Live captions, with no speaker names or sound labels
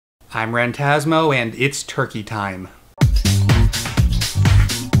I'm Rantasmo, and it's turkey time.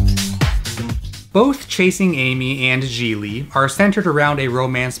 Both Chasing Amy and Gigli are centered around a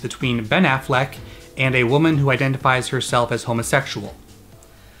romance between Ben Affleck and a woman who identifies herself as homosexual.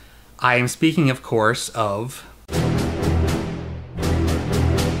 I am speaking, of course, of...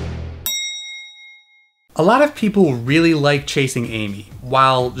 A lot of people really like Chasing Amy,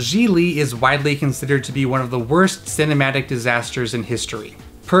 while Gigli is widely considered to be one of the worst cinematic disasters in history.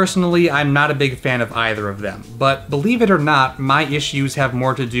 Personally, I'm not a big fan of either of them, but believe it or not, my issues have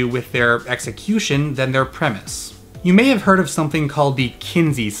more to do with their execution than their premise. You may have heard of something called the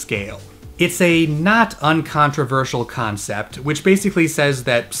Kinsey scale. It's a not uncontroversial concept, which basically says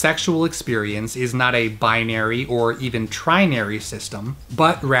that sexual experience is not a binary or even trinary system,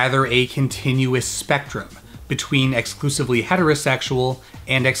 but rather a continuous spectrum between exclusively heterosexual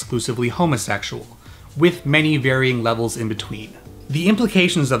and exclusively homosexual, with many varying levels in between. The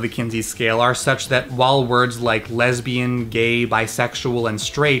implications of the Kinsey scale are such that while words like lesbian, gay, bisexual, and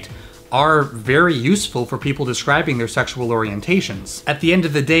straight are very useful for people describing their sexual orientations, at the end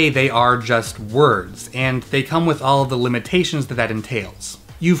of the day they are just words, and they come with all of the limitations that entails.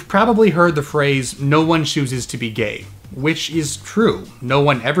 You've probably heard the phrase, "no one chooses to be gay," which is true. No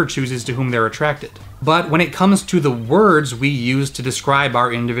one ever chooses to whom they're attracted. But when it comes to the words we use to describe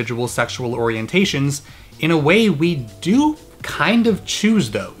our individual sexual orientations, in a way we do kind of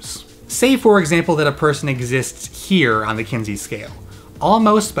choose those. Say, for example, that a person exists here on the Kinsey scale,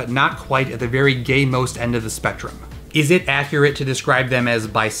 almost but not quite at the very gay-most end of the spectrum. Is it accurate to describe them as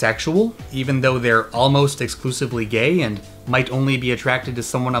bisexual, even though they're almost exclusively gay and might only be attracted to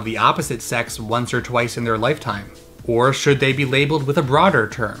someone of the opposite sex once or twice in their lifetime? Or should they be labeled with a broader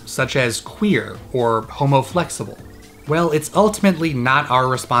term, such as queer or homoflexible? Well, it's ultimately not our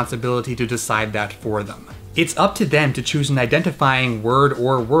responsibility to decide that for them. It's up to them to choose an identifying word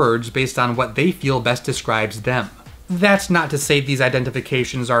or words based on what they feel best describes them. That's not to say these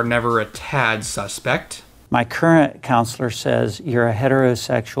identifications are never a tad suspect. My current counselor says you're a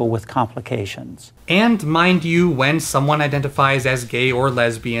heterosexual with complications. And mind you, when someone identifies as gay or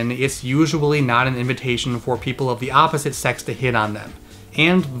lesbian, it's usually not an invitation for people of the opposite sex to hit on them,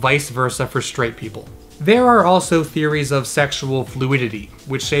 and vice versa for straight people. There are also theories of sexual fluidity,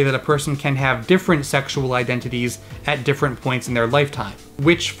 which say that a person can have different sexual identities at different points in their lifetime,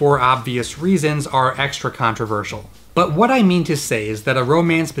 which for obvious reasons are extra controversial. But what I mean to say is that a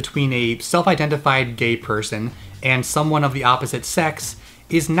romance between a self-identified gay person and someone of the opposite sex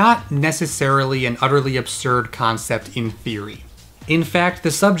is not necessarily an utterly absurd concept in theory. In fact,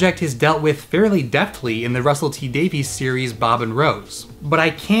 the subject is dealt with fairly deftly in the Russell T Davies series Bob and Rose. But I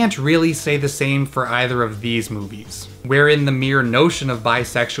can't really say the same for either of these movies, wherein the mere notion of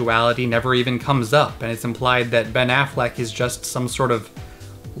bisexuality never even comes up, and it's implied that Ben Affleck is just some sort of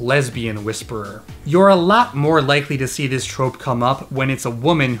lesbian whisperer. You're a lot more likely to see this trope come up when it's a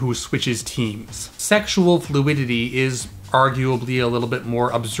woman who switches teams. Sexual fluidity is arguably a little bit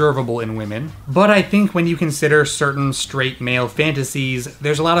more observable in women, but I think when you consider certain straight male fantasies,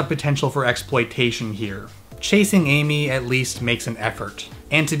 there's a lot of potential for exploitation here. Chasing Amy at least makes an effort.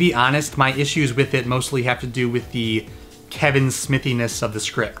 And to be honest, my issues with it mostly have to do with the Kevin Smithiness of the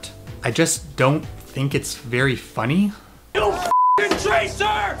script. I just don't think it's very funny. You f***ing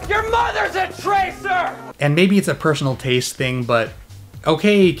tracer! Your mother's a tracer! And maybe it's a personal taste thing, but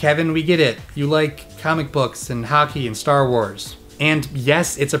okay, Kevin, we get it. You like comic books and hockey and Star Wars. And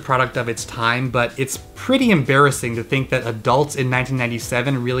yes, it's a product of its time, but it's pretty embarrassing to think that adults in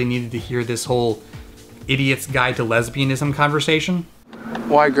 1997 really needed to hear this whole idiot's guide to lesbianism conversation.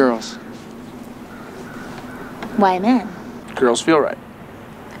 Why girls? Why men? Girls feel right.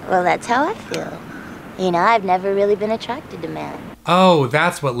 Well, that's how I feel. You know, I've never really been attracted to men. Oh,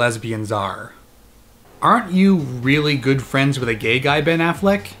 that's what lesbians are. Aren't you really good friends with a gay guy, Ben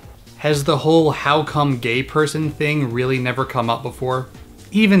Affleck? Has the whole how come gay person thing really never come up before?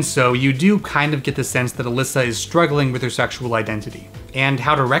 Even so, you do kind of get the sense that Alyssa is struggling with her sexual identity, and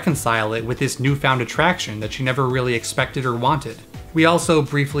how to reconcile it with this newfound attraction that she never really expected or wanted. We also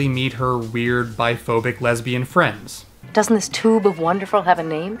briefly meet her weird biphobic lesbian friends. Doesn't this tube of wonderful have a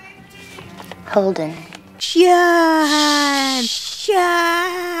name? Holden. Sean!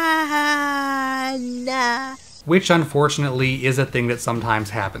 Which unfortunately is a thing that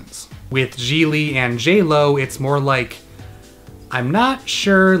sometimes happens. With Gigli and J-Lo, it's more like, I'm not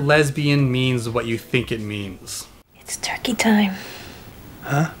sure lesbian means what you think it means. It's turkey time.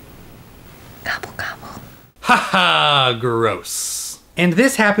 Huh? Gobble, gobble. Haha, gross. And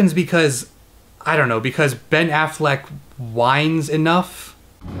this happens because, I don't know, because Ben Affleck whines enough.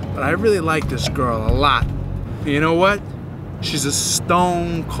 But I really like this girl a lot. You know what? She's a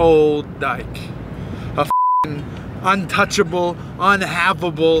stone cold dyke. A f***ing untouchable,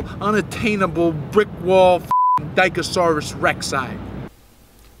 unhavable, unattainable brick wall f***ing Dykosaurus rexi.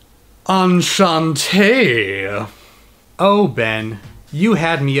 Enchanté! Oh, Ben, you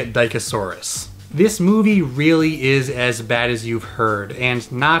had me at Dykosaurus. This movie really is as bad as you've heard, and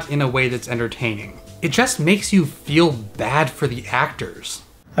not in a way that's entertaining. It just makes you feel bad for the actors.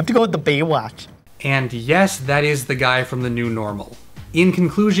 I have to go with the Baywatch. And yes, that is the guy from The New Normal. In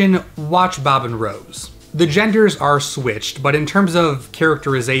conclusion, watch Bob and Rose. The genders are switched, but in terms of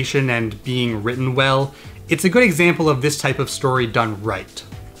characterization and being written well, it's a good example of this type of story done right.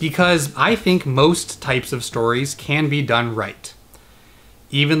 Because I think most types of stories can be done right.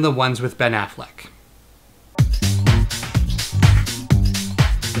 Even the ones with Ben Affleck.